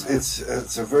on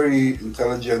it's a very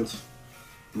intelligent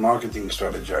marketing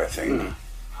strategy, I think,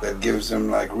 that gives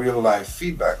them like real life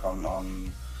feedback on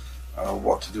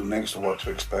what to do next, or what to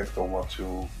expect, or what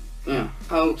to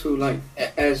how to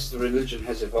as the religion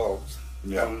has evolved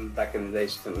from back in the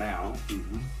days to now.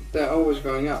 They're always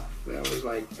going up. They're always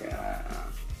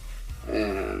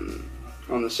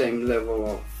on the same level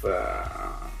of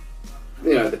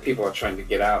the people are trying to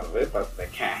get out of it, but they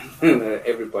can't.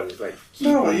 Everybody's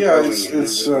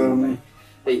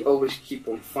they always keep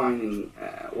on finding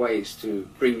ways to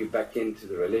bring you back into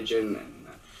the religion and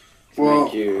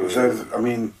make you.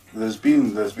 There's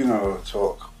been a lot of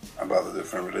talk about the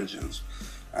different religions,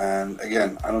 and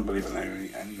again, I don't believe in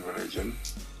any religion.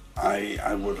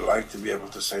 I would like to be able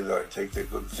to say that I take the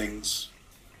good things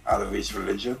out of each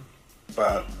religion,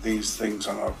 but these things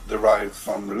are not derived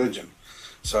from religion.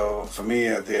 So for me,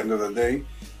 at the end of the day,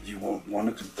 if you want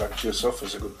to conduct yourself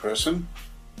as a good person,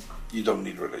 you don't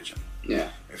need religion. Yeah.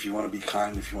 If you want to be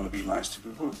kind, if you want to be nice to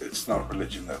people, it's not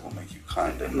religion that will make you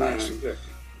kind and nice. Yeah,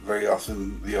 exactly. Very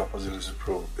often the opposite is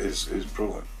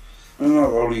proven. And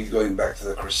not only going back to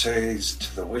the Crusades,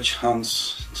 to the witch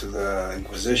hunts, to the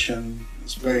Inquisition in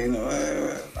Spain.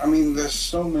 There's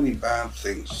so many bad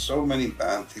things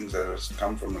that have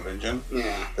come from religion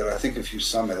that I think if you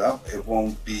sum it up, it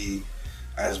won't be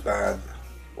as bad,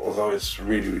 although it's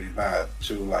really, really bad,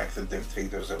 to the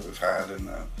dictators that we've had. And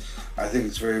I think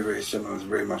it's very, very similar. It's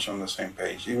very much on the same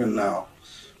page. Even now,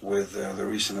 with the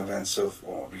recent events they've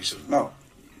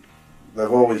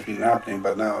always been happening,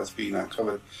 but now it's being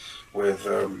uncovered with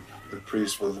the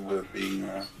priest with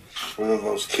all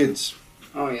those kids.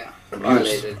 Oh yeah,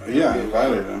 abused.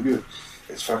 Violated and abused.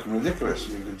 It's fucking ridiculous.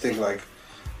 You can think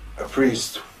a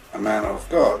priest, a man of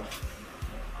God,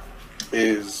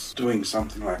 is doing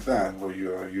something like that, where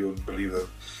you believe that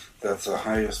that's the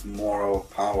highest moral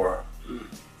power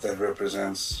that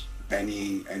represents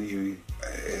any.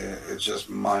 It's just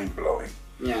mind blowing.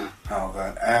 Yeah. How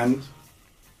that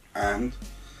and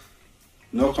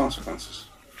no consequences.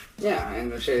 Yeah,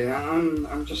 and they say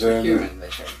I'm just a human. They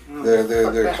say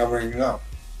they're covering it up.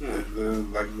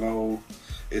 Yeah.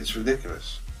 It's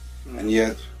ridiculous, and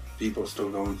yet people still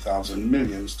go in thousands,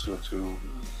 millions to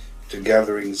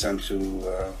gatherings and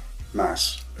to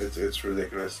mass. It's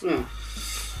ridiculous. Yeah.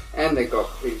 And they got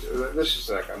these. This is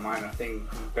a minor thing in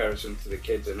comparison to the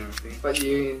kids and everything. But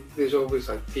there's always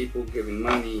people giving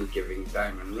money, giving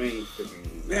diamond rings,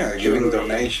 giving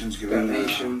donations,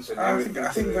 and everything. I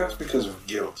think that's because of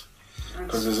guilt.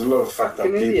 Because there's a lot of fucked up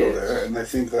people there, and they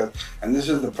think that. And this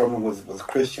is the problem with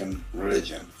Christian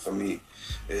religion for me,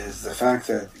 is the fact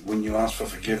that when you ask for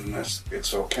forgiveness,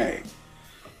 it's okay.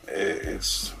 We're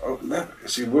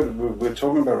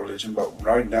talking about religion, but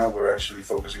right now we're actually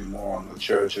focusing more on the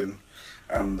church and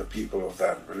the people of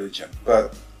that religion.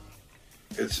 But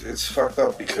it's fucked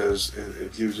up because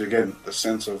it gives you, again, the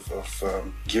sense of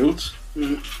guilt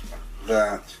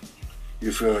that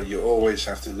you feel that you always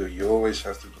have to do.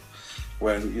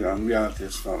 When, in reality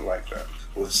it's not like that.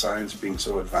 With science being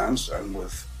so advanced and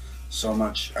with so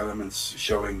much elements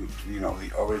showing,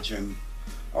 the origin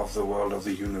of the world, of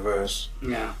the universe,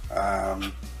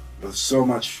 with so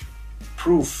much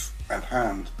proof at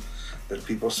hand, that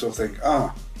people still think,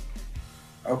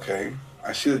 okay,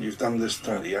 I see that you've done this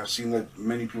study. I've seen that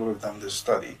many people have done this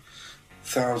study.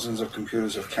 Thousands of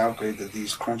computers have calculated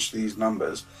crunched these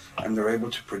numbers, and they're able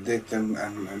to predict and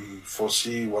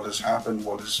foresee what has happened,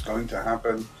 what is going to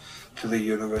happen to the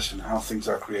universe, and how things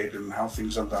are created, and how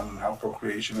things are done, and how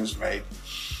procreation is made.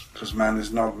 Because man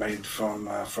is not made from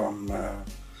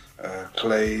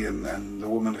clay, and the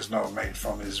woman is not made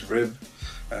from his rib.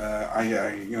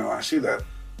 I see that,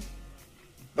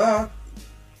 but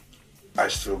I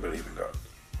still believe in God.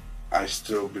 I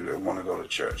still want to go to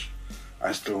church.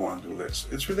 I still want to do this.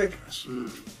 It's ridiculous.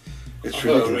 It's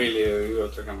ridiculous. Really, you're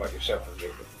talking about yourself. What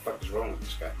the fuck is wrong with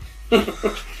this guy?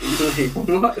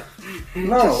 What?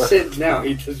 No. Just said now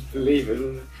he doesn't believe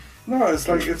it. No, it's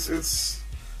it's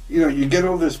you get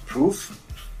all this proof,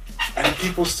 and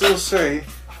people still say,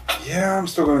 yeah, I'm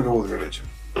still going to go with religion.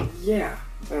 Yeah,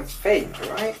 that's faith,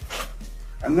 right?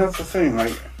 And that's the thing,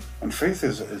 and faith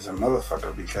is a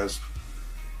motherfucker because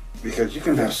you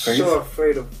can have faith. So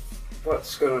afraid of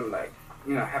what's gonna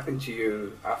happen to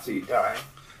you after you die.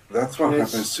 That's what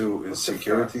happens to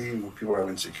insecurity, when people have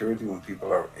insecurity, when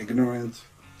people are ignorant.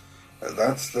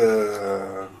 That's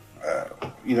the,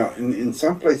 in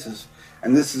some places,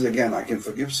 and this is again, I can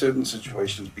forgive certain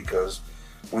situations because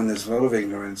when there's a lot of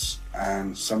ignorance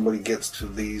and somebody gets to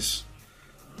these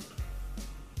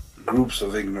groups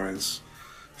of ignorance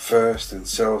first and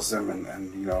sells them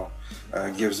and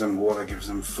gives them water, gives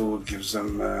them food, gives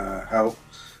them help,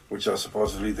 which are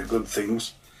supposedly the good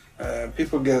things,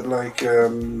 people get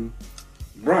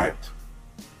bribed,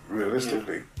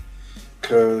 realistically.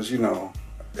 Because,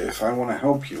 if I want to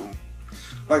help you,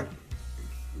 like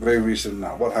very recent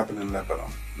now, what happened in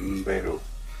Lebanon, in Beirut,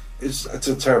 it's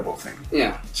a terrible thing.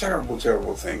 Yeah. Terrible,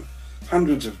 terrible thing.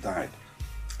 Hundreds have died.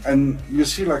 And you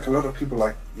see a lot of people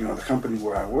the company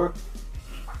where I work,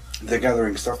 they're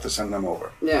gathering stuff to send them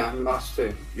over. Yeah, must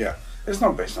too. Yeah. It's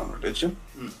not based on religion.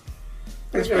 Mm.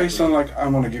 It's based on I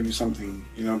want to give you something,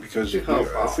 because if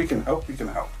we can help, we can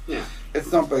help. Yeah.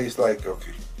 It's not based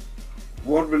okay,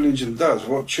 what religion does,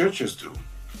 what churches do,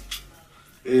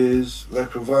 is they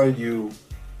provide you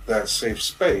that safe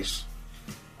space,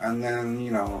 and then,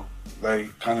 they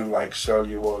kind of sell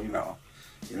you, well,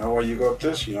 why you got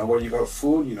this, why you got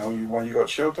food, why you got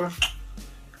shelter,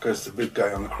 because the big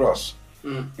guy on the cross,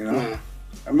 Yeah.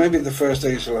 And maybe the first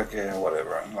days you're yeah,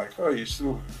 whatever. And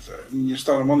you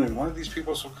start wondering, why are these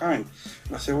people so kind?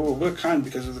 And I say, well, we're kind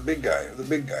because of the big guy, the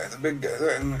big guy,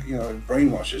 and it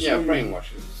brainwashes. Yeah,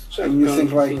 brainwashes. So and you think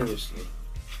continuously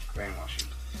brainwashing.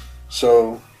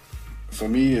 So, for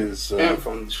me is... and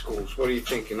from the schools, what do you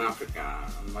think in Africa?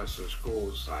 Most of the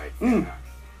schools,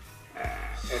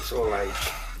 it's all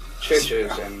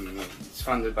churches and it's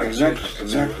funded by churches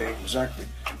and everything. Exactly.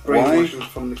 Brainwashing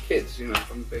from the kids,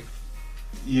 from the big...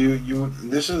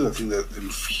 This is the thing that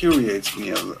infuriates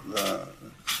me.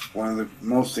 One of the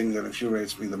most things that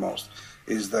infuriates me the most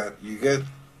is that you get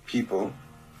people,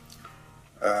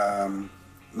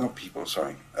 not people,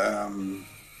 sorry.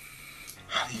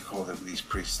 How do you call them? These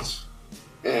priests?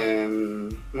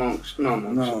 Monks, no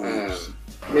monks.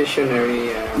 No.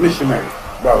 Missionary. Missionary.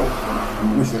 Well,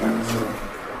 missionaries.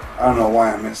 I don't know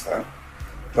why I missed that.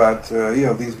 But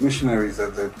these missionaries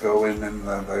that go in and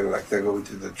they go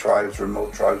into the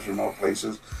remote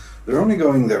places. They're only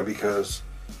going there because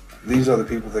these are the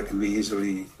people that can be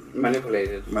easily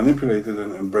manipulated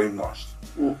and brainwashed.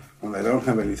 Mm. When they don't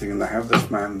have anything and they have this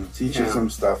man who teaches them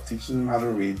stuff, teaches them how to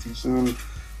read, teaches them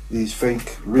these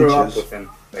fake riches. Grow up with them,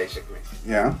 basically.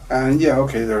 Yeah, and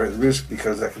they're at risk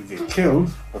because they could get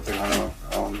killed, but they're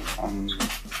going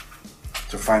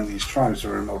to find these tribes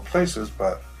or remote places,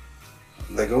 but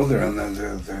they go there and then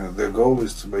their goal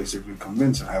is to basically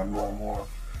convince and have more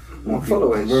people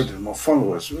followers. Converted, more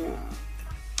followers. Yeah.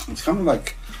 It's kind of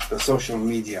like the social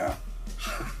media.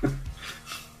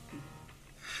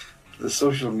 The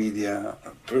social media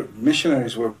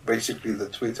missionaries were basically the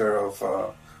Twitter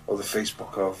or the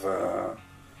Facebook of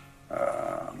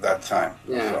that time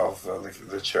of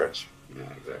the church. Yeah,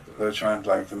 exactly. They're trying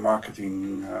the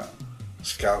marketing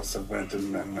scouts that went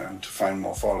in and to find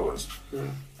more followers. Yeah.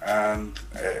 And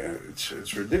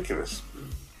it's ridiculous.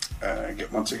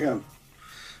 Once again,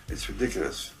 it's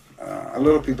ridiculous. A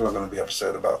lot of people are going to be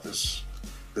upset about this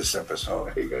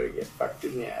episode. You gotta get fucked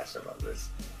in the ass about this.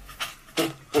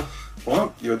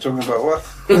 What? You were talking about what?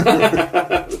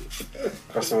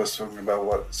 Costa was talking about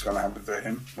what's going to happen to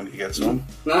him when he gets home.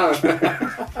 No.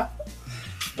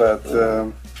 But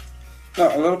no,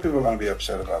 a lot of people are going to be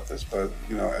upset about this. But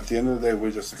at the end of the day,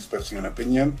 we're just expressing an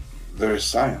opinion. There is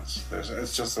science.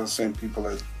 It's just the same people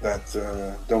that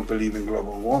don't believe in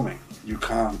global warming. You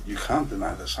can't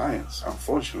deny the science.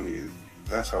 Unfortunately,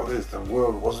 that's how it is. The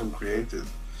world wasn't created.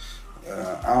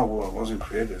 Our world wasn't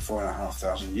created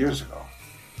 4,500 years ago.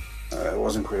 It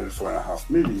wasn't created 4.5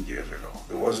 million years ago.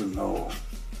 There wasn't no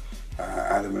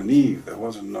Adam and Eve. There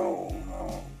wasn't no.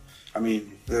 I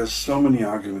mean, there's so many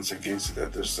arguments against it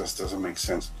that this just doesn't make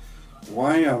sense.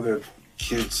 Why are there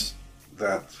kids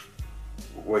that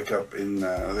wake up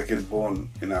they get born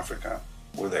in Africa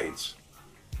with AIDS?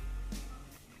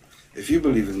 If you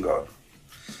believe in God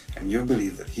and you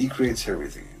believe that He creates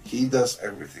everything, He does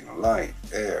everything, light,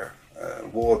 air,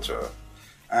 water,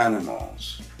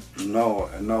 animals,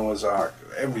 Noah's Ark,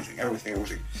 everything,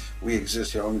 we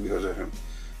exist here only because of Him.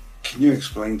 Can you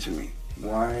explain to me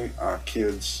why are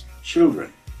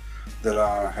children that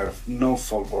have no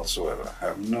fault whatsoever,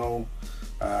 have no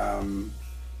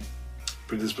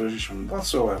predisposition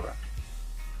whatsoever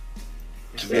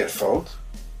to be at fault,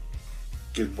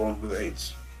 get born with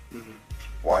AIDS? Mm-hmm.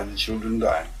 Why do children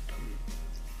die?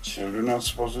 Children are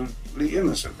supposedly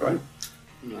innocent, right?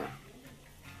 Yeah.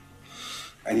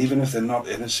 And even if they're not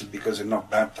innocent because they're not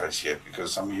baptized yet,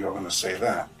 because some of you are going to say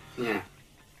that,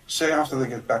 say after they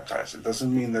get baptized. It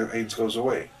doesn't mean that AIDS goes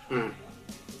away.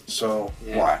 So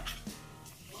why?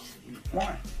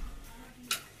 Why?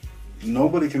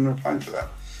 Nobody can reply to that.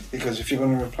 Because if you're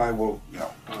going to reply, well, you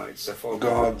know,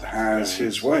 God has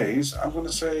his ways, I'm going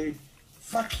to say,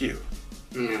 fuck you.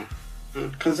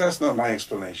 Because that's not my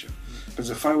explanation. Because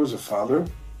if I was a father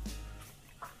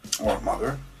or a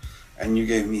mother, and you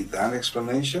gave me that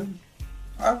explanation,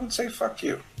 I would say, fuck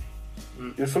you.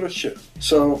 You're full of shit.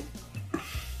 So,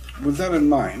 with that in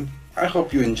mind, I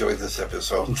hope you enjoyed this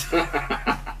episode.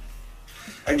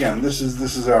 Again, this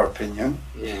is our opinion.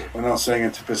 We're not saying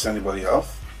it to piss anybody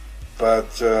off.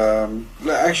 But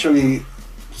actually,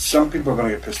 some people are going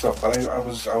to get pissed off. But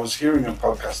I was hearing a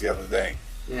podcast the other day.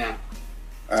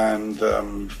 And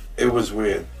it was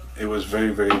weird. It was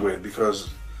very, very weird because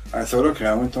I thought, okay,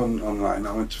 I went online,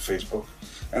 I went to Facebook,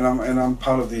 and I'm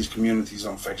part of these communities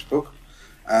on Facebook,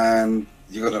 and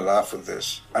you're gonna laugh with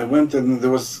this. I went and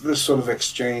there was this sort of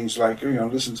exchange, like, you know,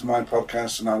 listen to my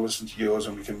podcast and I'll listen to yours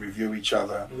and we can review each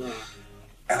other.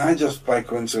 And I just by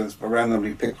coincidence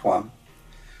randomly picked one,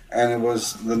 and it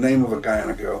was the name of a guy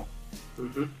and a girl.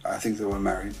 I think they were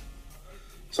married.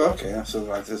 So okay, so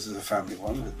like this is a family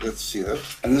one. Let's see that.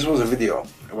 And this was a video.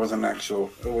 It wasn't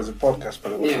actual. It was a podcast,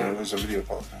 but it was a video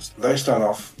podcast. They start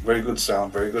off very good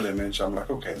sound, very good image. I'm like,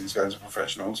 okay, these guys are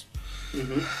professionals.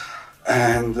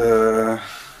 And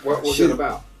what was it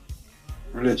about?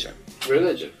 Religion.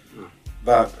 Religion.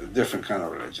 But a different kind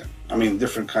of religion. I mean,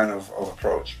 different kind of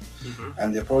approach.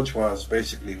 And the approach was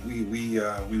basically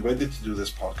we waited to do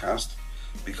this podcast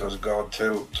because God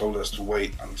told us to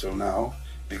wait until now.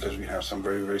 Because we have some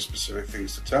very, very specific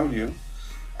things to tell you.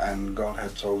 And God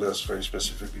had told us very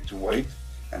specifically to wait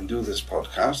and do this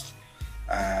podcast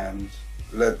and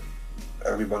let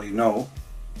everybody know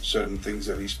certain things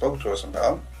that he spoke to us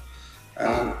about.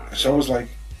 And so I was like,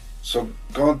 so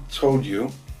God told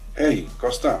you, hey,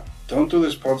 Costa, don't do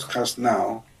this podcast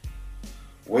now.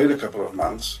 Wait a couple of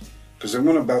months, because I'm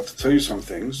about to tell you some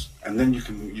things, and then you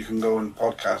can go and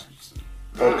podcast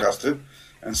it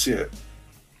and see it.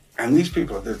 And these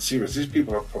people are dead serious. These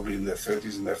people are probably in their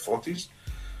 30s and their 40s.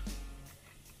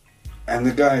 And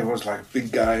the guy was like a big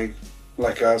guy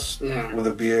like us with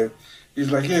a beard.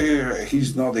 He's like, yeah.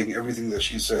 He's nodding everything that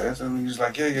she says. And he's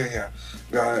like, yeah.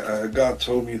 God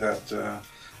told me that,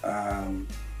 I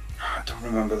don't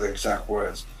remember the exact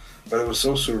words. But it was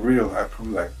so surreal, I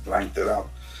probably like blanked it out.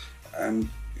 And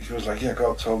he was like, yeah,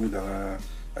 God told me that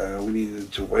we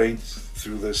needed to wait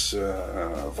through this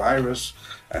virus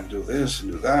and do this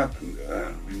and do that,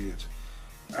 and we needed.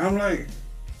 I'm like,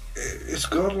 is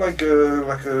God like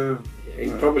a? He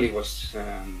probably was,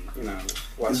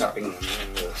 WhatsApping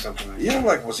or something like that. Yeah,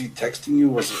 like was he texting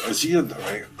you? Is he a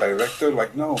director?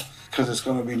 Like no, because it's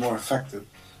going to be more effective.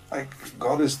 Like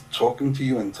God is talking to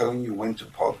you and telling you when to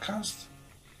podcast.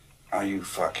 Are you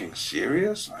fucking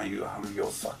serious? Are you out of your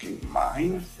fucking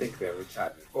mind? I think they're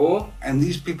retarded. And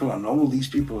these people are normal. These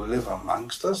people live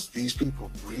amongst us. These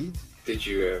people breathe. Did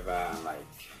you ever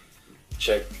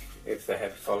check if they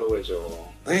had followers or?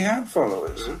 They had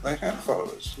followers. They had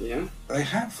followers. Yeah. They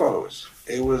had followers.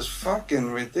 It was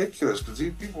fucking ridiculous because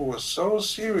these people were so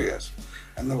serious,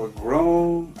 and they were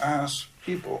grown ass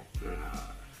people.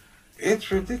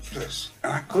 It's ridiculous,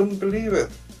 and I couldn't believe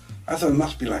it. I thought it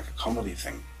must be like a comedy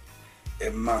thing.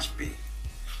 It must be.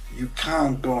 You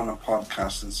can't go on a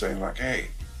podcast and say like, hey,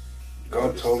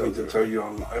 God told me to tell you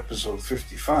on episode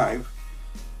 55.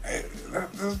 Hey,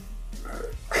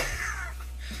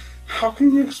 how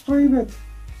can you explain it?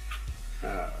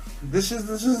 This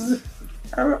is.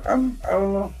 I don't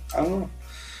know.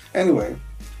 Anyway,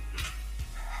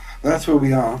 that's where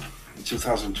we are in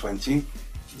 2020.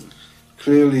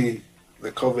 Clearly,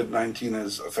 the COVID-19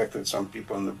 has affected some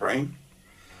people in the brain.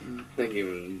 I think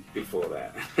even before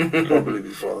that. Probably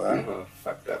before that. Oh,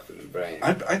 fucked up in the brain.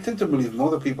 I tend to believe more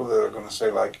the people that are going to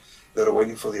say like that are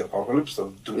waiting for the apocalypse,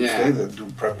 that doomsday, that do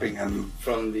prepping and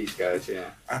from these guys,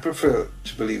 I prefer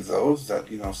to believe those that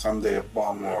someday a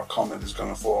bomb or a comet is going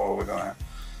to fall, or we're going to,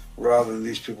 rather than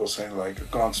these people saying like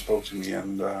God spoke to me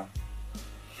and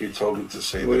he told me to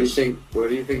say this. What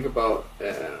do you think about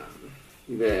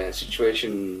the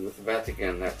situation with the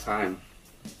Vatican that time?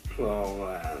 Well,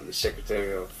 the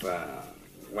secretary of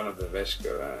one of the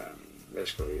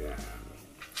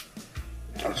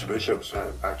archbishops,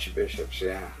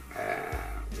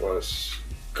 was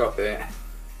caught there.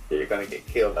 You're gonna get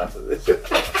killed after this.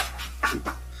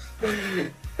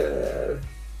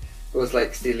 Was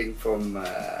like stealing from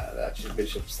the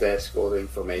archbishop's desk all the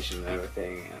information and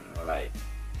everything, and like.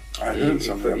 I heard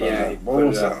something about that. What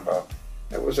was that about?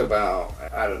 It was about,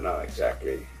 I don't know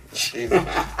exactly. She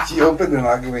opened an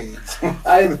ugly.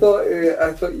 I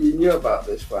thought you knew about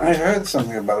this one. I heard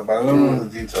something about it, but I don't know the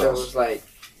So it details. was like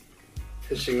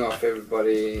pissing off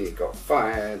everybody. He got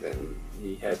fired, and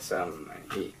he had some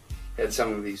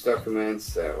of these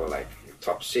documents that were like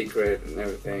top secret and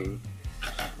everything.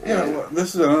 Yeah, And, well,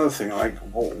 this is another thing. Like,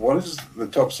 what is the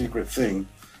top secret thing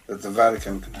that the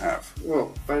Vatican can have?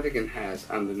 well, Vatican has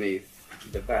underneath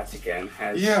the Vatican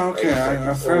has. Yeah, okay,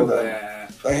 I've heard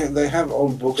that. They have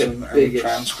old books The and biggest,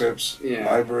 transcripts, yeah,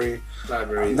 library.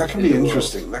 library. That can be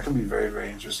interesting. That can be very,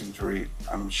 very interesting to read.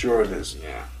 I'm sure it is.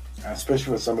 Yeah.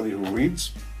 Especially with somebody who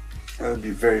reads, that would be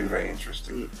very, very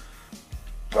interesting. Mm.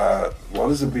 But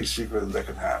what is the big secret that they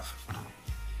could have?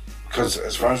 Because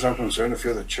as far as I'm concerned, if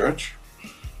you're the church,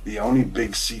 the only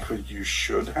big secret you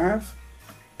should have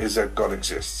is that God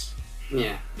exists.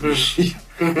 Yeah.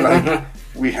 Like,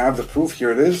 we have the proof,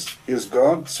 here it is, here's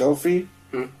God, selfie,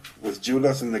 Hmm. with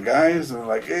Judas and the guys, and we're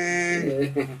like,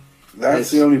 hey, that's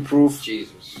It's the only proof.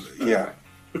 Jesus. Yeah.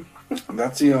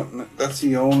 That's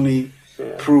the only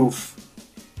Yeah. proof,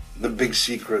 the big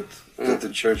secret that the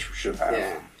church should have.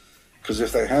 Yeah. Because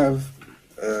if they have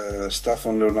stuff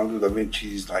on Leonardo da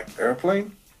Vinci's like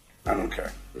airplane, I don't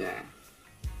care. Yeah.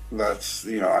 That's,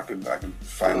 I can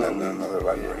find that in another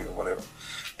library or whatever.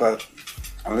 But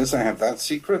unless I have that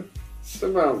secret, It's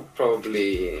about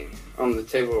probably on the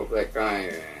table of that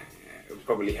guy who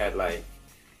probably had like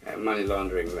money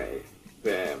laundering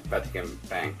the Vatican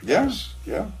Bank. yes,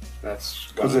 yeah, That's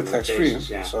because one it's of the tax free. cases,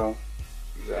 yeah. So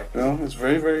Exactly. it's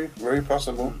very, very, very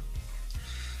possible.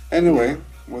 Anyway,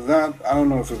 with that, I don't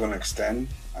know if we're going to extend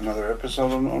another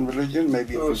episode on religion.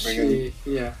 Maybe if We'll we bring in. see.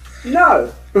 Yeah.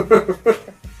 No.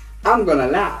 I'm gonna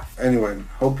laugh. Anyway,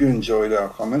 hope you enjoyed our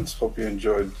comments. Hope you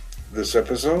enjoyed this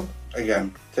episode.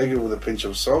 Again, take it with a pinch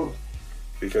of salt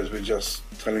because we're just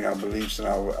telling our beliefs and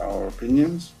our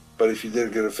opinions. But if you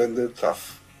did get offended,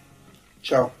 tough.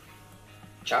 Ciao.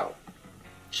 Ciao.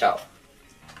 Ciao.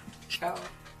 Ciao.